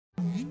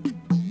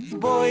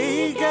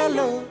বয়েই গেল।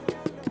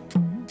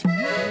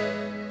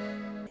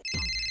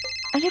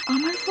 আরে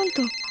আমার ফোন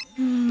তো,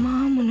 মা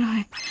মনে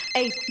হয়।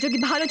 এই যদি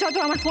ভালো চাও তো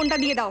আমার ফোনটা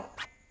দিয়ে দাও।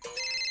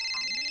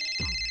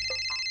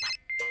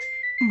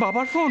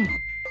 বাবার ফোন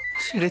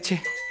সেরেছে,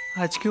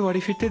 আজকে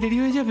বাড়ি ফিরতে দেরি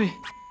হয়ে যাবে।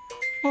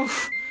 ওফ,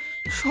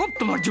 সব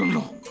তোমার জন্য।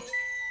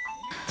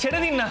 ছেড়ে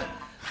দিন না।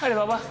 আরে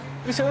বাবা,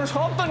 সেগুলো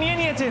সব তো নিয়ে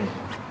নিয়েছেন।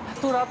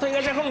 এত রাত হয়ে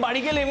গেছে, এখন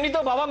বাড়ি গেলে এমনি তো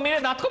বাবা মেরে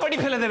দাঁত কপাটি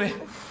ফেলে দেবে।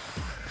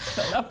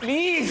 দাদা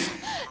প্লিজ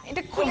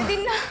এটা খুলে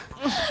দিন না,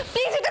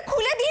 প্লিজ এটা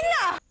খুলে দিন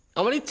না।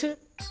 আমার ইচ্ছে,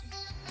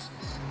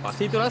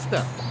 পাশেই তো রাস্তা,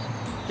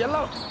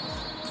 চালাও,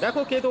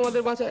 দেখো কে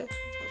তোমাদের বাঁচায়।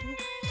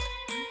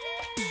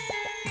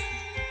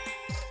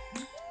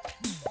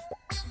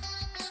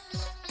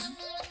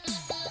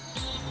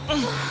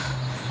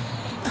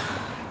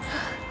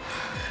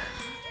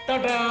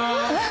 Tata,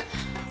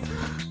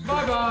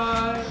 bye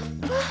bye.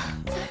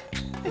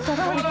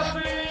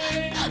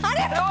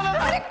 আরে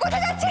আরে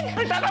কোথায় যাচ্ছেন?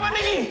 টাটা মানে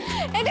কি?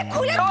 এটা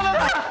খুলে দাও।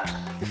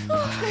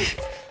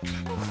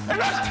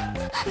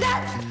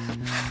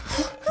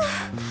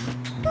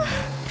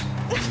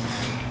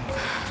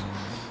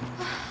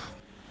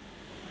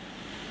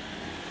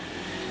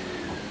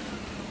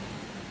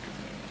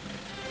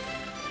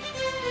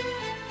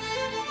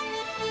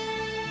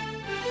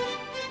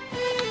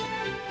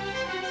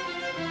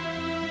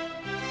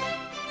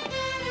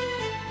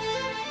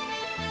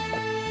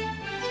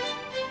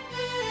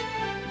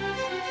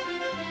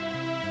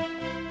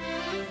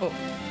 ও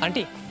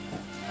আন্টি,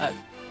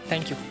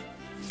 থ্যাংক ইউ।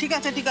 ঠিক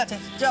আছে ঠিক আছে,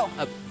 যাও।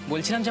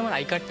 বলছিলাম যে আমার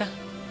আই কার্ডটা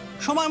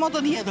সময় মতো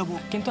দিয়ে দেবো।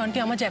 কিন্তু আন্টি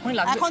আমার যে এখনই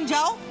লাগবে। এখন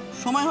যাও,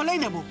 সময় হলেই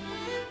দেবো।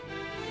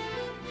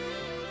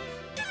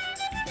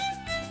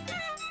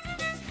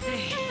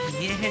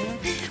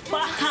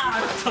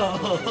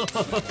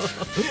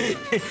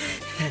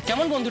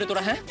 কেমন বন্ধুরে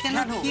তোরা? হ্যাঁ, কেন,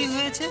 কি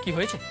হয়েছে? কি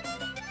হয়েছে?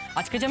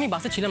 আজকে যে আমি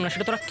বাসে ছিলাম না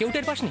সেটা তোরা কেউ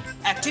টের পাসনি?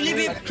 অ্যাকচুয়ালি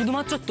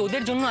শুধুমাত্র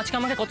তোদের জন্য আজকে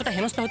আমাকে কতটা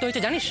হেনস্থা হতে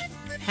হয়েছে জানিস?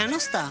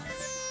 হেনস্থা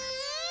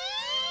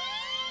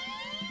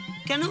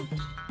কেন?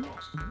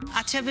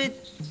 আচ্ছা বে,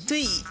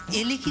 তুই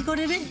এলি কি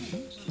করে রে?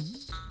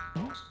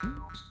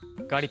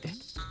 গাড়িতে।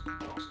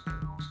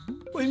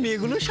 ওই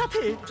মেয়েগুলোর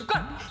সাথে?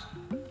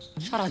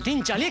 সারাদিন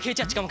জ্বালিয়ে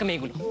খেয়েছে আজকে আমাকে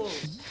মেয়েগুলো।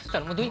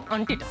 তার মধ্যে ওই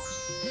আন্টিটা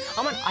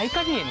আমার আই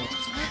কার্ড নিয়ে নিয়েছে,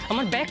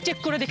 আমার ব্যাগ চেক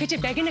করে দেখেছে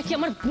ব্যাগে নাকি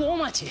আমার বোম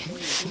আছে।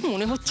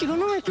 মনে হচ্ছিল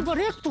না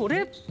একেবারে তোরে।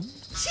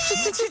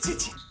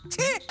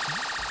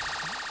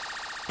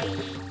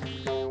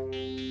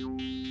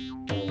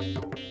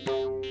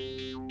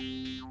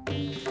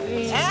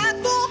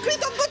 এত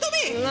কৃতজ্ঞ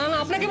তুমি? না না,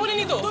 আপনাকে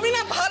বলিনি তো। তুমি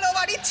না ভালো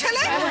বাড়ির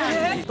ছেলে।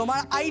 তোমার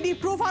আইডি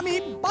প্রুফ আমি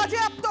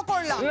বাজেয়াপ্ত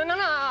করলাম। না না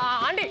না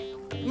আন্টি।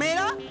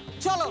 মেয়েরা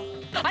চলো।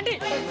 Aunty,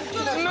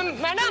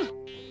 madam.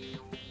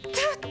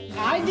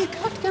 আইডি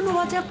কার্ড কেন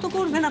বাজেয়াপ্ত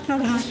করবেন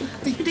আপনারা?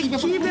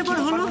 কি ব্যাপার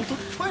হলো?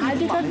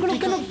 আইডি কার্ডগুলো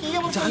কেন?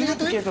 জানি না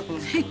তুই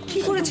কি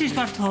করেছিস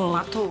পার্থ?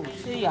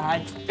 এই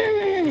আজ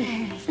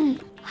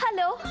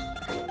হ্যালো,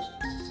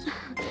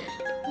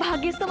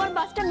 ভাগ্যিস তোমার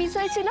বাসটা মিস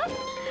হয়েছিল,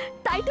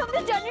 তাই তো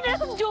আমাদের জার্নিটা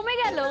এরকম জমে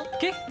গেল।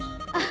 কি?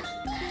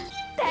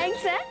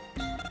 থ্যাঙ্কস। হ্যাঁ,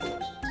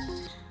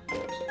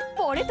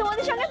 পরে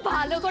তোমাদের সঙ্গে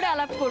ভালো করে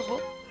আলাপ করব।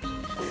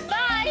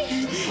 বাই।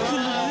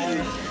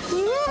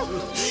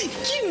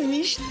 কি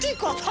মিষ্টি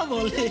কথা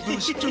বলে।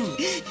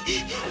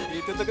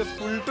 এই তো তোকে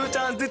ফুলটু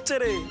চান্স দিচ্ছে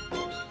রে।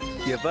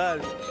 কি ব্যাপার,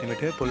 থেমে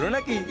থেমে পড়লো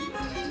নাকি?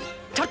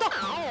 ছাড় তো,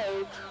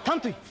 থাম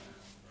তুই।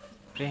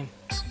 প্রেম,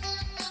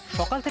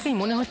 সকাল থেকেই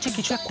মনে হচ্ছে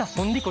কিছু একটা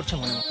ফন্দি করছে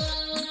মনে মনে।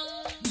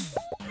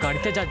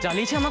 গাড়িতে যা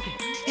জ্বালিয়েছে আমাকে।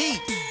 এই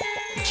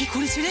কি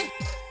করেছি রে?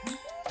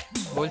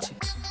 বলছি,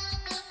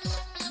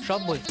 সব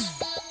বলছি।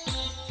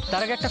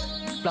 তার আগে একটা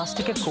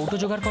প্লাস্টিকের কৌটো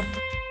জোগাড় করতো।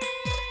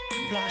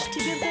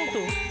 প্লাস্টিকের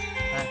কৌটো?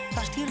 হ্যাঁ।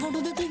 প্লাস্টিকের কৌটো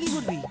দিয়ে তুই কি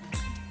করবি?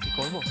 কি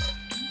করবো?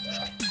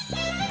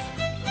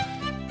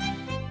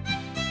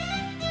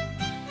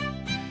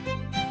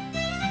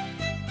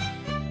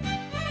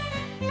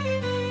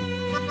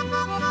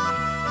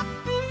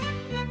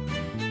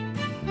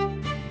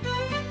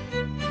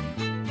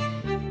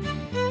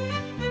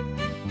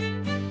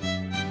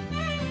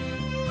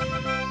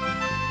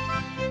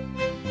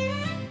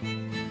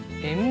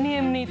 এমনি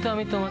এমনি তো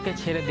আমি তোমাকে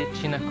ছেড়ে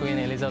দিচ্ছি না কুইন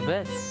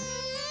এলিজাবেথ।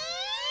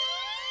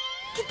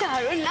 কি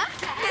দারুণ না?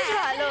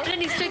 ভালো,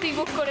 নিশ্চয়ই তুই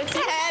বুক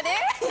করেছিস। হ্যাঁ রে,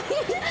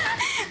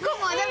 খুব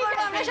মজা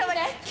করবো আমরা সবাই।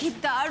 কি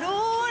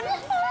দারুণ,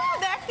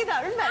 দেখ কি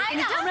দারুণ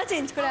ব্যালকনিটা। আমরা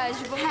চেঞ্জ করে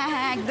আসবো। হ্যাঁ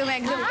হ্যাঁ, একদম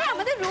একদম। আর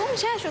আমাদের রুম,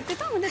 হ্যাঁ সত্যি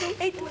তো আমাদের রুম।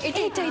 এই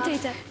এটা এটা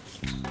এটা।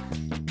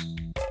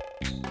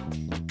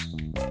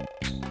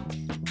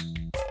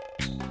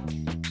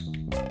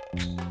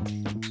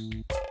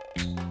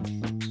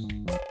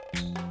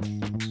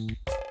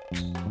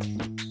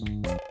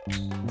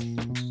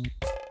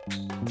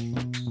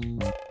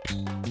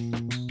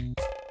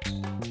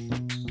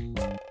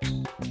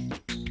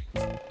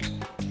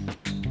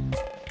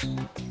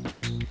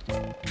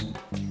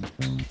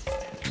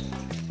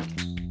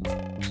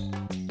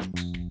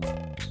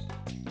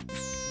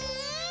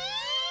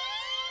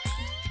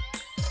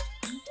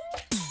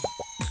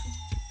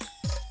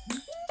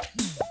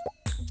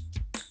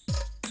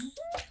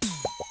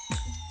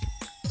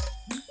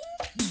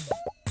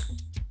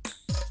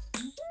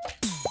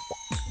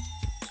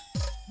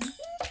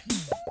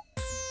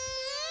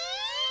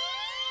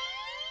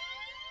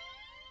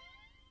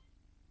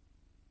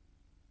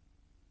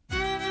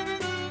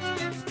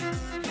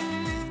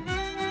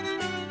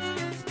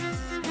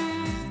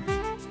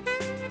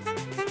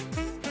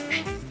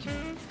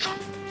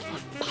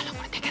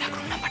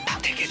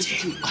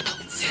 কত?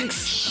 6।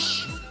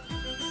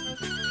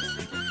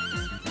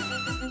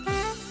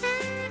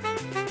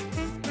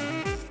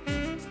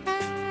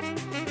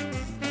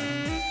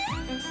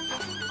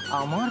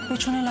 আমার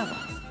পেছনে লাগা,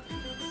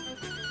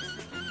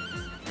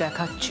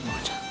 দেখাচ্ছি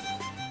মজা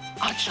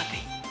আজ রাতে।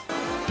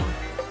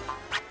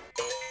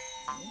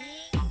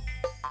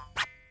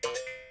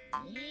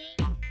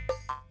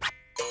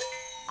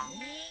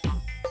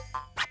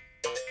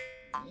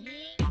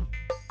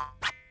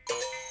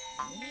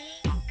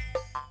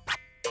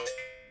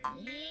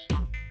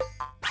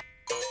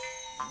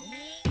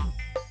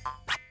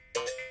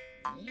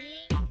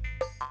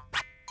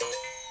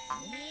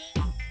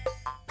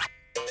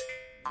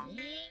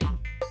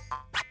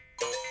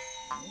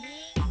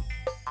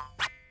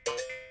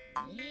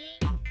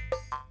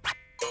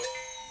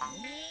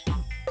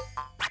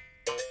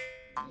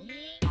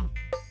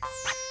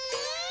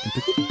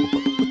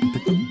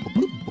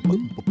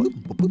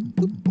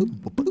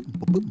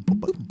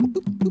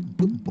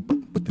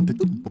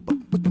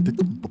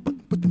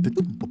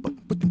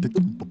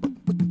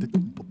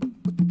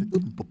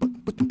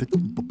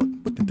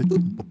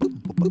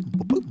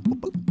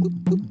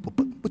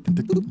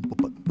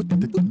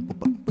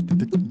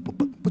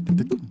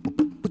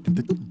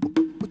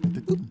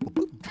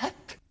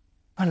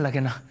 ভাল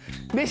লাগে না,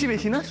 বেশি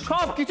বেশি না,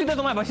 সব কিছুতে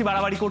তোমায় বেশি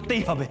বাড়াবাড়ি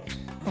করতেই হবে।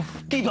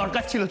 কি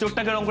দরকার ছিল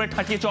চোরটাকে রং করে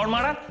ঠাকিয়ে চড়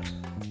মারার?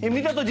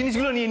 এমনিতে তো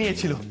জিনিসগুলো নিয়ে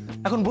নিয়েছিল,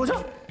 এখন বোঝো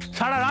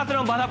সারা রাত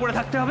এরকম বাধা পড়ে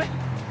থাকতে হবে।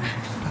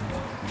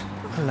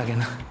 ভাল লাগে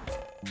না।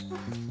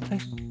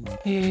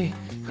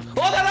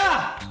 ও দাদা,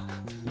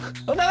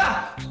 ও দাদা,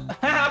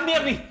 হ্যাঁ আপনি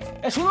আপনি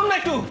শুনুন না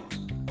একটু,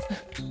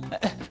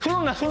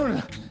 শুনুন না শুনুন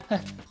না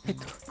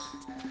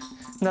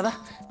দাদা,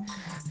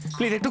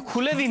 প্লিজ একটু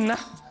খুলে দিন না।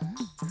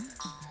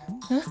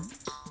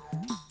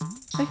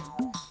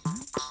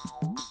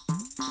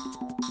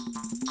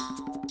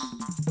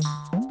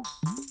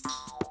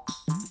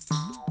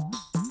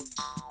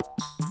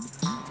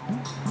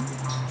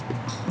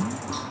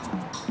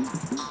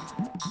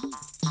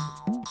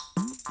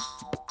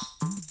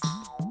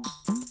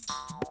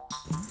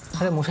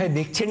 আরে মশাই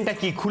দেখছেনটা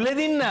কি, খুলে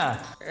দিন না।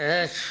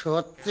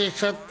 সত্যি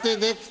সত্যি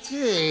দেখছি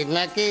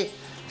নাকি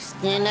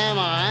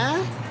সিনেমা?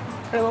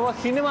 আরে বাবা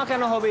সিনেমা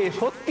কেন হবে,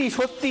 সত্যি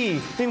সত্যি,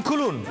 দিন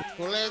খুলুন।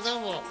 খুলে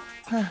দেবো?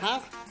 হ্যাঁ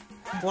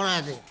খুলে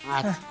দি।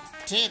 আচ্ছা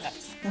ঠিক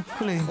আছে,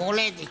 খুলে দিন।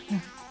 খুলে দি।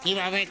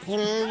 কিভাবে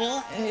খুলবো?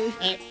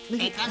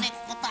 এখানে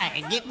কোথায়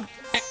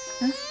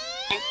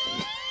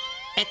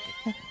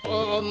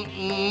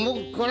মুখ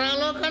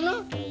ঘোরালো কেন?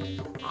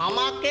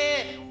 আমাকে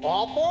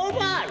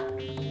অপমান?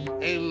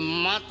 এই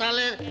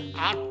মাতালের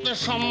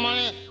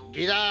আত্মসম্মানে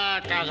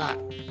বিরাট আঘাত।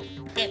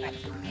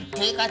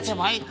 ঠিক আছে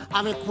ভাই,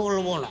 আমি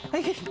খুলবো না।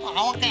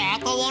 আমাকে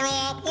এত বড়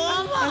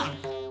অপমান,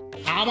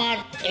 আমার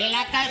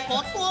এলাকায়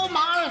কত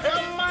মান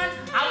সম্মান,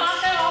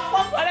 আমাকে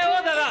অপমান। আরে ও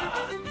দাদা,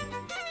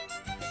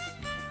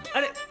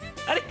 আরে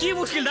আরে কি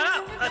মুশকিল দাদা,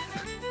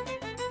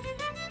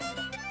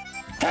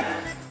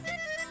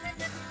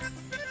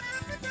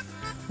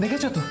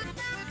 দেখেছো তো,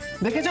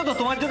 দেখেছো তো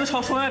তোমার জন্য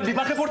সবসময়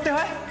বিপাকে পড়তে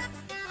হয়।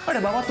 আরে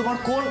বাবা তোমার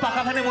কোন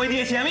পাকা খানে মই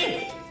দিয়েছি আমি?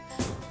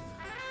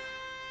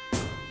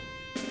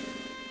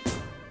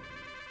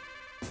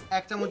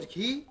 এক চামচ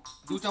ঘি,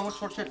 2 চামচ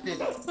সরষের তেল।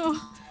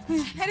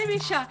 হ্যাঁ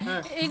বিশ্বা,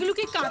 এগুলো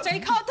কি কাঁচাই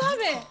খাওয়াতে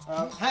হবে?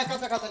 হ্যাঁ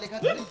কাঁচা কাঁচা লেখা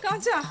আছে।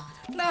 কাঁচা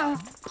না,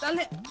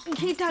 তাহলে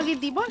ঘিটা আগে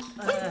দিব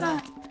না।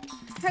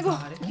 হ্যাঁ গো,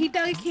 ঘিটা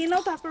আগে খেয়ে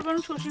নাও, তারপর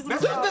বরং সর্ষেগুলো।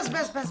 বেশ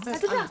বেশ বেশ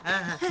বেশ।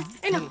 হ্যাঁ হ্যাঁ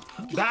এই নাও।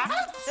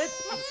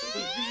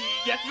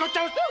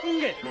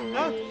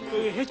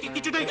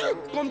 কিছুটাই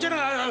কমছে না।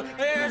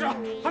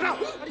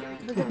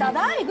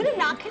 দাদা এগুলো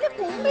না খেলে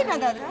কমবে না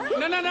দাদা।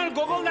 না না না,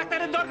 গোগল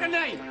ডাক্তারের দরকার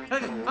নাই,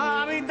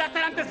 আমি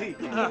ডাক্তার আনতেছি।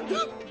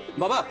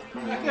 বাবা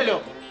এলো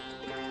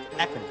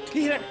এক মিনিট।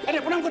 কি রে? আরে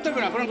প্রণাম করতে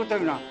হবে না, প্রণাম করতে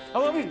হবে না,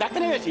 আমি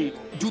ডাক্তারে গেছি।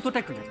 জুতোটা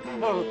একটু নে।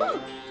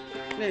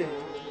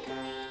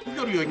 কি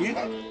করবি ওই নিয়ে?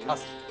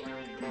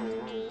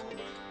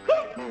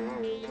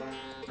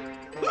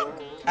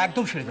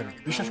 একদম সেরে যাবে,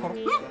 বিশ্বাস করো।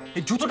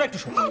 এই জুতোটা একটু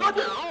শোক।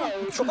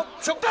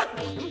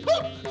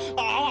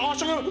 আমার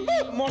সঙ্গে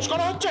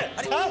মস্করা হচ্ছে?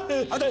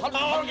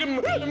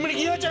 মানে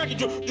কি হচ্ছে নাকি?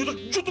 জুতো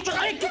জুতো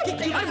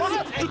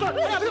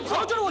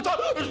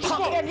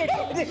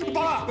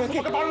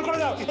পালন করে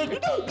দাও,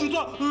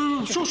 জুতো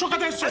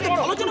শোকাতে এসছে।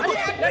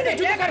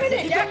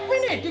 এক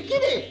মিনিট, কি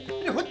রে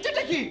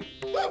হচ্ছেটা কি?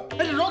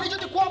 রোগী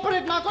যদি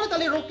কোঅপারেট না করে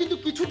তাহলে রোগ কিন্তু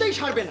কিছুতেই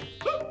সারবে না।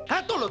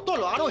 হ্যাঁ তোলো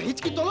তোলো, আরো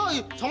হিচকি তোলো। ওই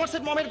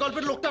সমারসেট মমের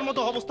গল্পের লোকটার মতো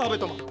অবস্থা হবে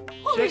তোমার।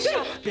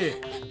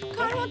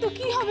 কার মতো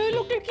কি হবে? ওই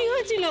লোকটার কি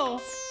হয়েছিল?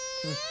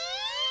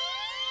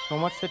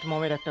 সমারসেট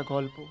মমের একটা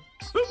গল্প।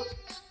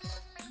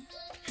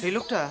 সেই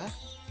লোকটা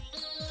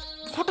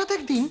হঠাৎ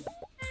একদিন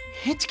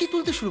হেঁচকি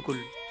তুলতে শুরু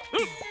করলো।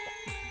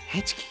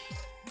 হেঁচকি,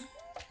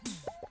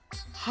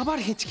 আবার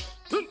হেঁচকি,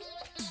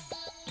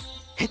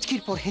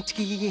 হেঁচকির পর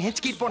হেঁচকি,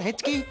 হেঁচকির পর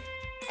হেঁচকি।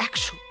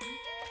 100,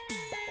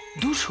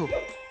 200,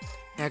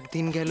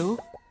 একদিন গেল,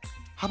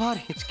 আবার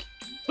হেঁচকি,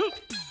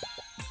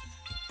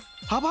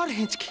 আবার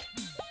হেঁচকি।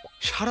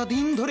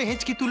 সারাদিন ধরে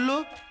হেঁচকি তুললো।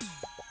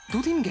 2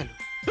 দিন গেল,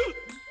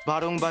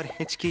 বারংবার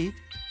হেঁচকি,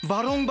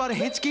 বারংবার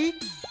হেঁচকি।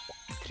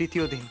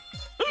 তৃতীয় দিন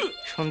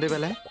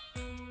সন্ধেবেলায়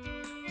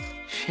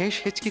শেষ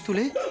হেঁচকি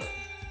তুলে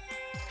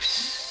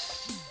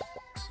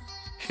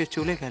সে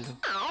চলে গেল।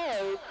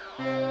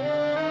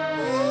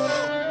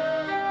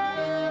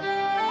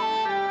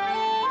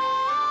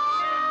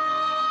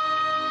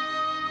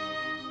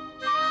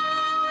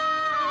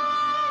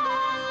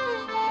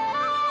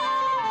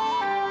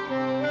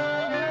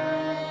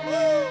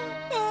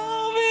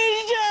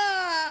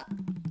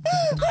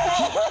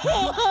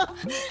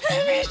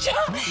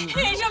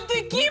 এইসব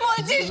তুই কি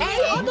বলছিস?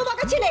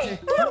 হতবাকা ছেলে,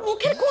 তোর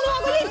মুখের কোনো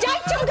আঙুলে যা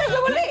ইচ্ছা মুখে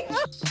বললি।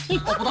 কি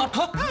অপদার্থ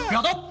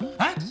বেয়াদব,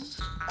 হ্যাঁ?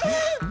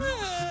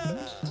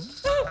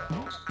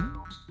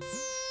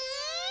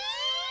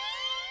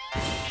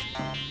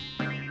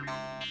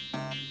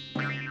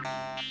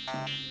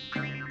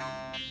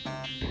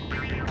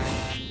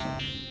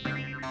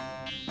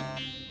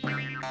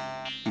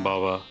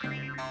 বাবা,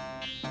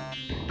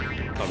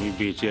 আমি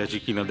বেঁচে আছি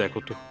কিনা দেখো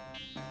তো।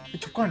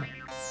 চুপ কর না।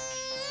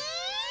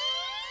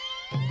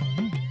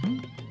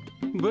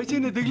 বলছি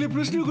না দেখলে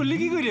প্রশ্ন করলে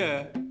কি করে?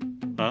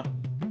 হ্যাঁ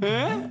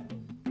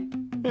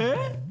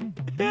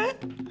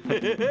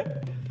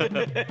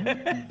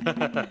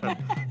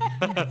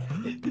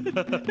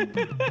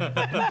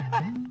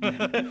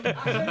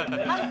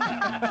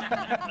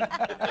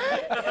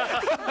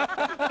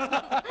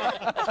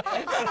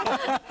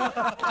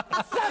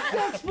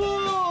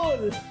সাকসেসফুল,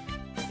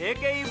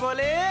 একেই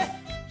বলে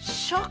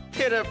শক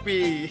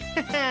থেরাপি।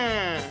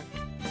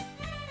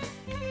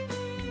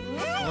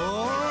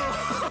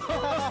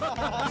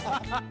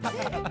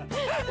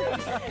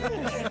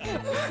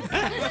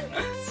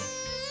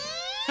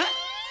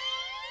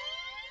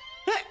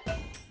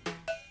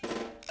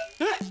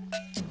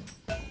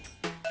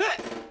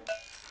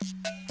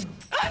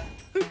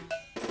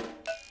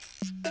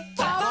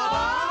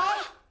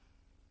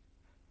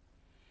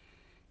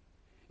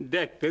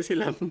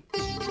 দেখতেছিলাম।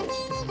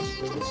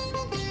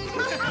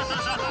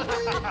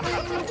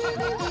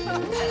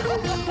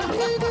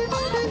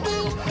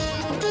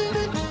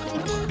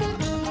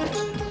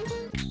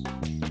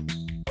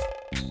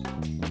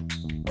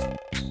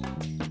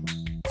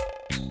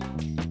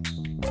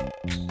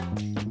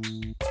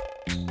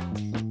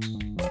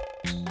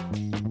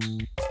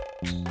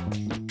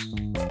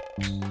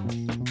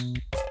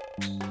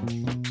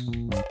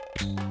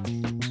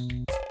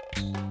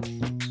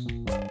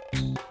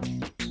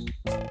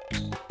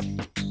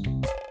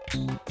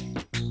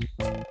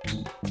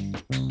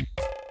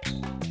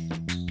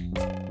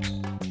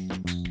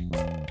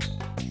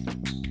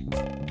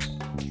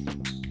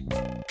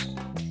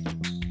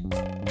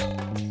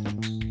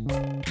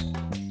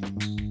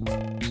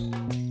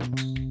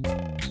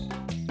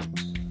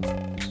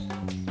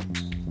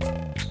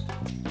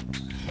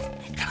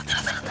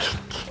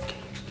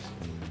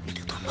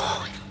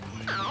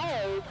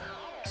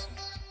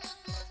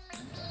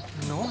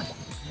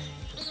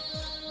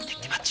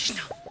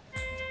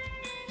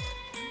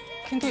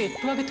 কিন্তু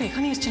একটু আগে তো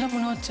এখানে এসেছিলাম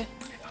মনে হচ্ছে।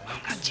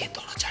 আমরা যে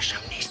দরজার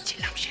সামনে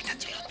এসেছিলাম সেটা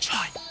ছিল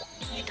 6,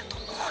 এটা তো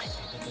নয়।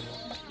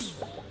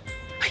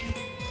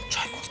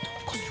 ছয় খোঁজ,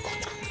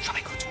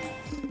 সবাই খোঁজ।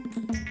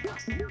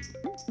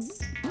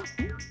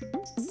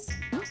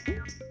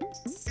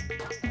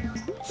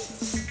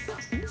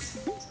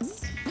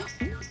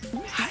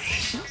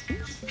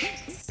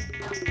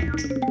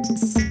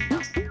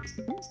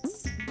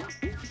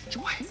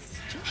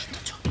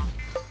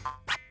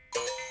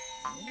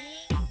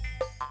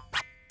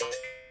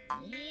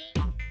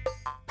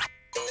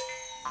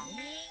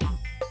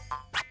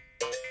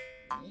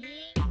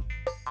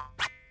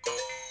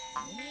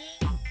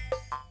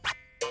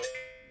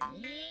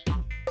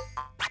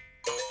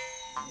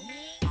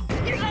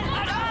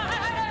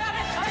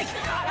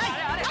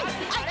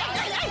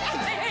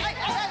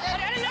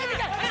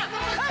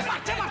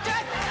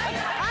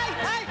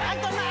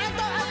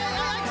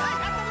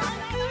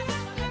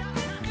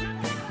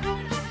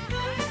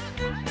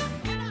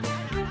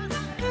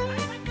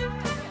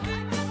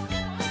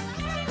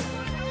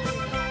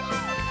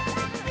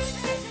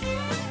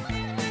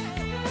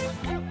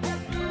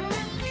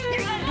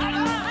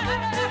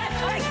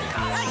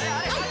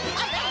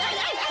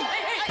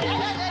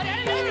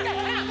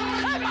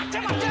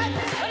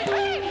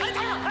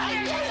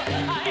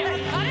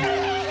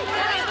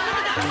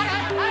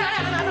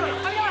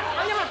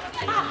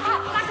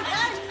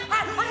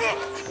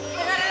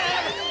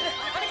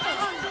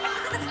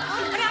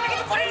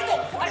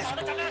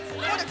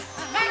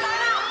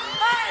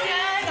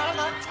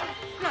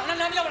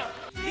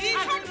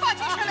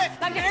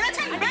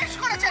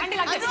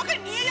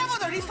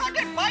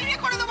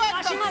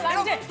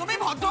 তুমি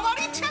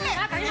ভদ্রবাড়ির ছেলে।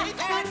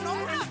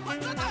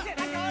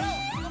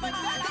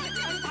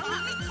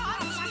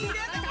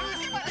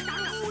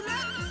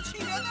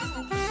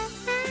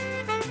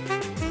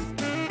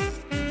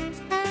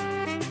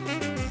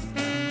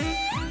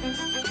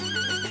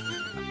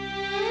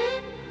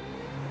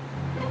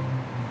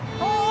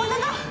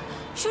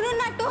 শুনুন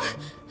না,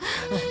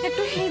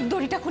 একটু এই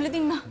দড়িটা খুলে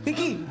দিন না।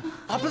 কি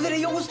আপনাদের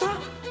এই অবস্থা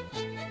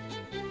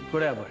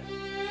করে? আবার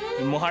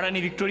মহারানী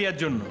ভিক্টোরিয়ার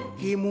জন্য?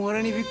 কে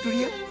মহারানী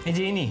ভিক্টোরিয়া? এই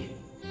যে ইনি।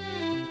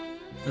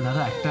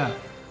 দাদা একটা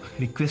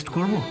রিকোয়েস্ট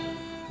করব,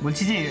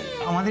 বলছি যে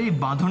আমাদের এই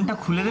বাঁধনটা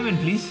খুলে দেবেন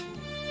প্লিজ।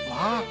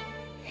 মা,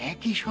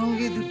 একই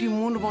সঙ্গে দুটি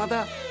মন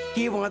বাঁধা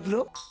কে বাঁধলো?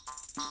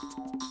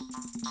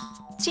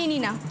 চিনি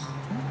না,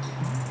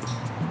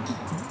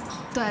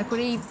 দয়া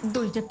করে এই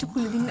দড়িটা একটু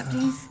খুলে দিন না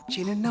প্লিজ।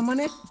 চেনেন না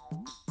মানে?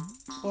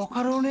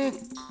 অকারণে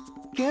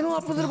কেন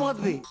আপনাদের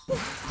বাঁধবে?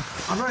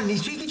 আপনারা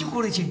নিশ্চয়ই কিছু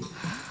করেছেন।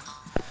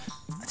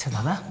 আচ্ছা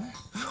দাদা,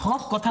 সব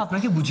কথা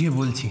আপনাকে বুঝিয়ে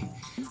বলছি।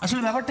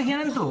 আসলে ব্যাপারটা কি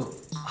জানেন তো,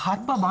 হাত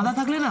পা বাঁধা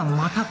থাকলে না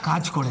মাথা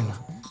কাজ করে না।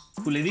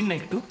 খুলে দিন না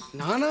একটু।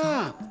 না না,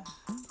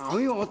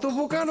 আমি অত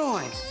বোকা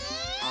নয়।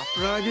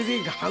 আপনারা যদি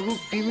ঘাঘু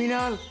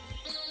ক্রিমিনাল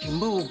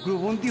কিংবা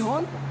উগ্রপন্থী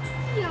হন।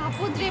 কি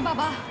আপদ রে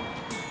বাবা!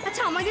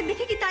 আচ্ছা, আমাদের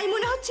দেখে কি তাই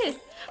মনে হচ্ছে?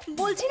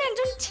 বলছি না,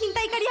 একজন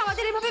ছিনতাইকারী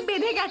আমাদের এভাবে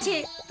বেঁধে গেছে।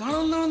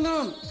 দাঁড়ান দাঁড়ান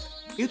দাঁড়ান,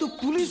 এ তো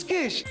পুলিশ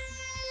কেস।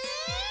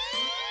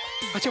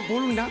 আচ্ছা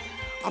বলুন না,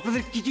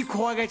 আপনাদের কি কি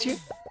খোয়া গেছে?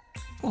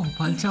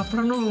 কপাল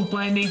চাপড়ানোর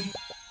উপায় নেই।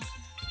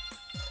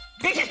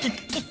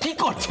 কি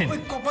করছেন?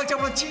 কপাল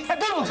চাপড়াচ্ছি।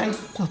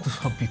 কত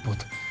সব বিপদ,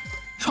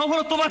 সব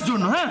হলো তোমার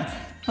জন্য। হ্যাঁ,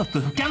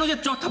 কেন যে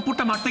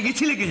চথাপ্পড়টা মারতে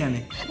গেছিলে কে জানে।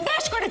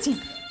 বেশ করেছি।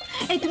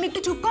 এই তুমি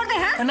একটু চুপ করবে?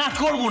 হ্যাঁ না,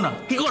 করবো না।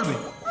 কি করবে?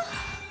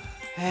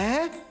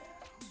 হ্যাঁ,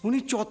 উনি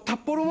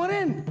চত্থাপ্পড়ও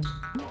মারেন,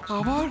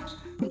 আবার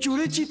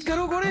জোরে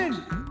চিৎকারও করেন।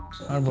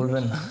 আর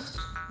বলবেন না।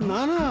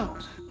 না না,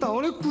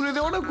 তাহলে খুলে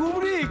দেওয়াটা খুব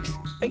রিস্ক।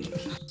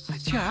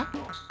 আচ্ছা,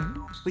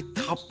 ওই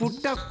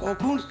থাপ্পড়টা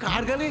কখন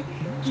কার গালে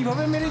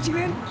কিভাবে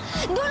মেরেছিলেন?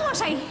 দূর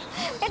মশাই,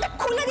 এটা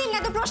খুলে দিন না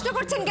তো, প্রশ্ন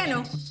করছেন কেন?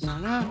 না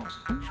না,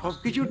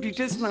 সবকিছু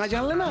ডিটেলস না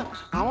জানলে না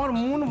আমার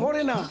মন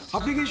ভরে না।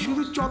 আপনি কি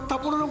শুধু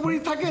চত্থাপ্পড়ের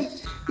উপরই থাকেন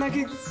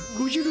নাকি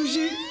ঘুষি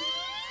টুসি?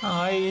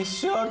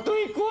 ঈশ্বর,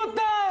 তুই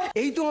কোথায়?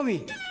 এই তো আমি।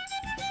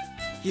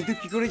 কিন্তু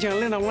কি করে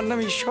জানলেন আমার নাম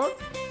ঈশ্বর?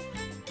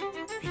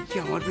 এই কি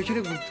আমার পেছনে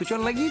গুপ্তচর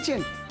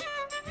লাগিয়েছেন?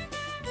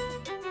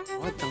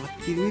 আমার দাঁত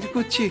কিরমির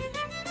করছে।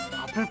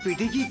 আপনার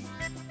পেটে কি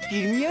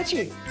কিরমি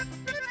আছে?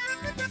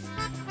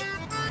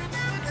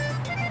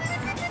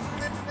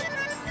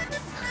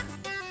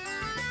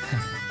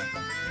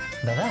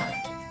 দাদা,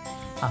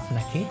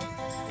 আপনাকে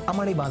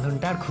আমার এই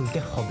বাঁধনটা আর খুলতে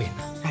হবে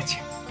না। আচ্ছা,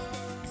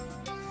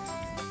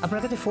 আপনার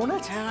কাছে ফোন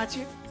আছে? হ্যাঁ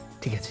আছে।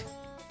 ঠিক আছে,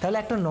 তাহলে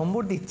একটা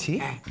নম্বর দিচ্ছি।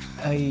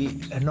 এই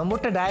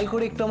নম্বরটা ডায়াল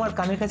করে একটু আমার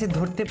কানের কাছে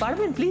ধরতে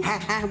পারবেন প্লিজ?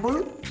 হ্যাঁ হ্যাঁ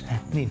বলুন।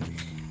 হ্যাঁ, নিন।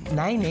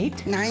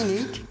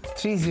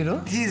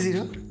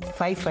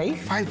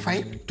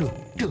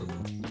 9830555552।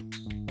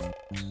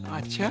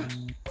 আচ্ছা,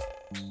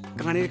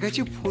 কানের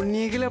কাছে ফোন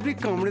নিয়ে গেলে আপনি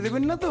কামড়ে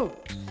দেবেন না তো?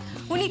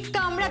 উনি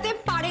কামড়াতে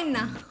পারেন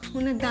না,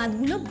 ওনার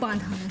দাঁতগুলো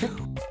বাঁধানো।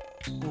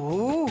 ও,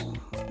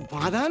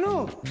 বাঁধানো?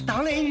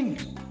 তাহলে এই নিন।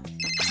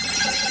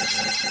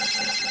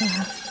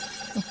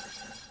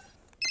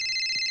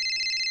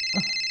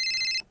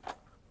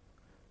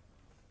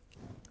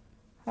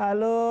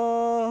 হ্যালো।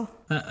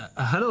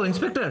 হ্যালো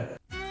ইন্সপেক্টর,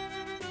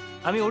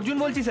 আমি অর্জুন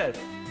বলছি স্যার।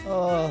 ও,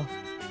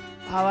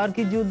 আবার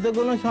কি যুদ্ধে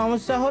কোনো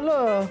সমস্যা হলো?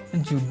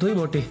 যুদ্ধই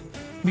বটে,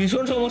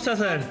 ভীষণ সমস্যা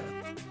স্যার।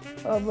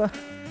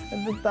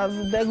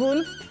 দেখুন,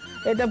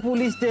 এটা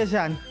পুলিশ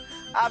স্টেশন।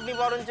 আপনি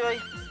বরঞ্চ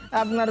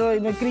আপনার ওই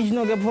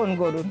কৃষ্ণকে ফোন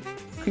করুন।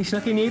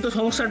 কৃষ্ণাকে নিয়েই তো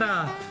সমস্যাটা।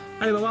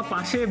 আরে বাবা,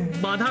 পাশে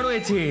বাধা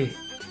রয়েছে।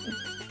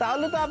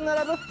 তাহলে তো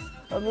আপনারা তো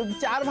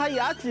 4 ভাই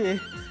আছে,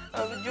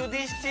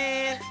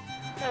 যুধিষ্ঠির,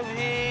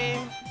 ভীম,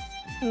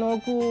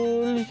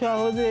 নকুল,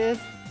 সহদেব।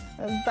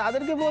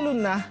 তাদেরকে বলুন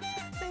না।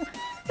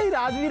 এই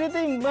রাজবীরেতে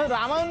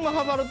রামায়ণ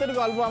মহাভারতের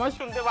গল্প আমার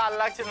শুনতে ভালো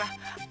লাগছে না,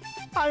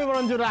 আমি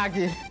বরঞ্চ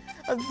রাখি।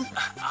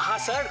 হ্যাঁ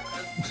স্যার,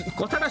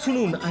 কথাটা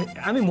শুনুন।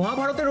 আমি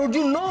মহাভারতের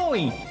অর্জুন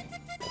নই,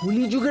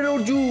 কলিযুগের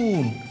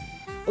অর্জুন।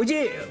 ওই যে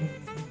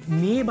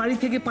মেয়ে বাড়ি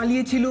থেকে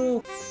পালিয়েছিল,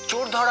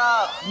 চোর ধরা,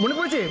 মনে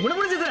পড়েছে? মনে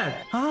পড়েছে স্যার?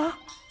 হ্যাঁ,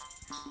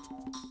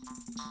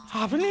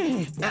 আপনি?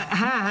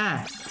 হ্যাঁ হ্যাঁ।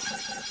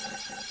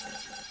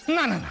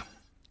 না না না,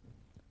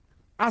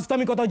 আজ তো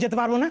আমি কোথাও যেতে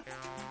পারবো না।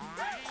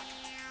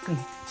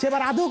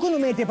 সেবার আদৌ কোনো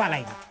মেয়েতে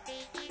পালাইনি।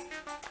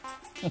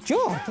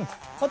 চোর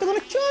ও তো কোনো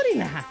চোরই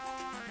না।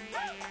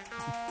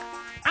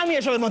 আমি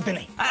এসবের মধ্যে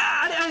নেই।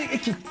 আরে আরে,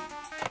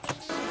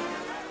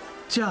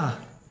 চা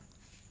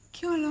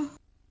কি হলো?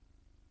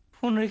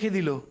 ফোন রেখে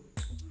দিল।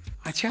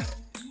 আচ্ছা,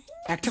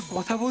 একটা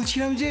কথা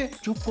বলছিলাম যে।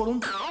 চুপ করুন,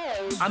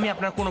 আমি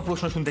আপনার কোনো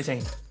প্রশ্ন শুনতে চাই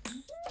না।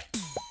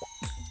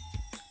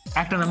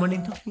 একটা নাম্বার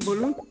নিন তো।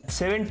 বলুন।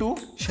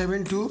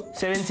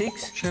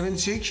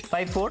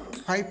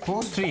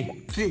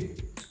 72765453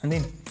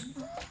 দিন।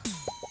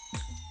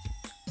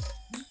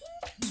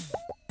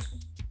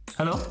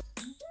 হ্যালো।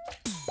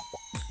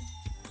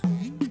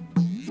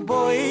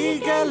 বই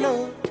গেল